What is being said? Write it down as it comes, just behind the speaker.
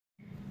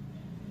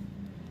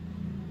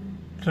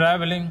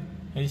Traveling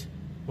is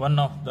one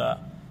of the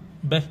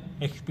best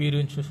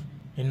experiences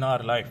in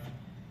our life.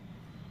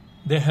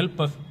 They help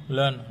us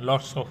learn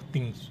lots of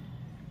things.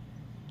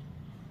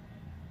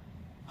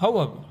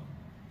 However,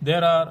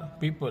 there are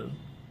people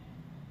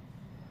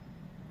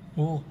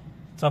who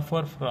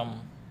suffer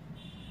from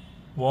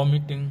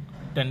vomiting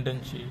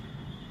tendency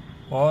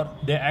or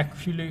they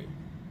actually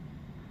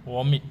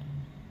vomit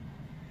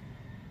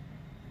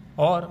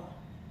or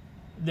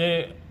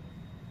they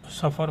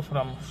suffer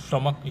from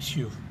stomach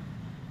issues.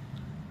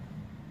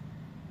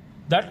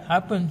 That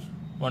happens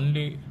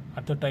only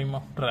at the time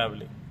of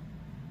traveling.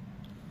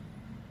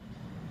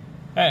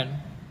 And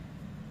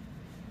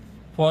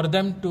for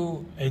them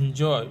to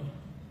enjoy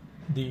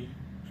the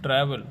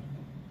travel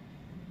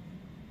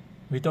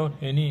without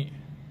any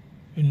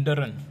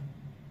hindrance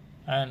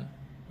and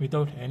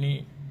without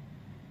any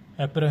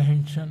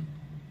apprehension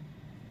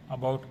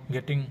about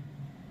getting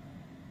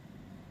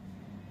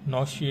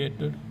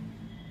nauseated,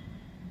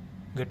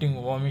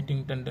 getting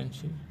vomiting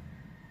tendency,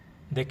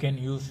 they can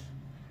use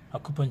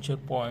acupuncture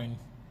point,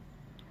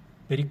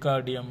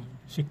 pericardium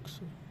 6,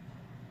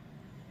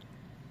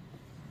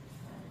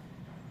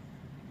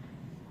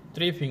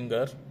 3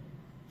 fingers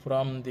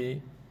from the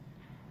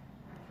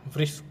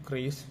wrist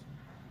crease,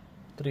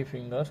 3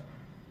 fingers,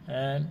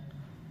 and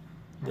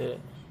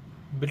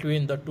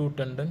between the two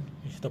tendons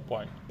is the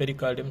point,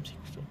 pericardium 6.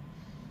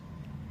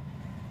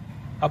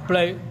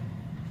 Apply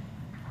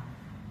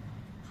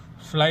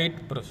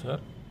slight pressure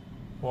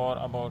for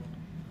about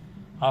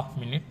half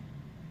minute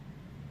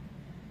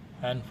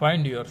and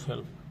find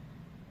yourself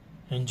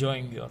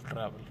enjoying your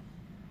travel.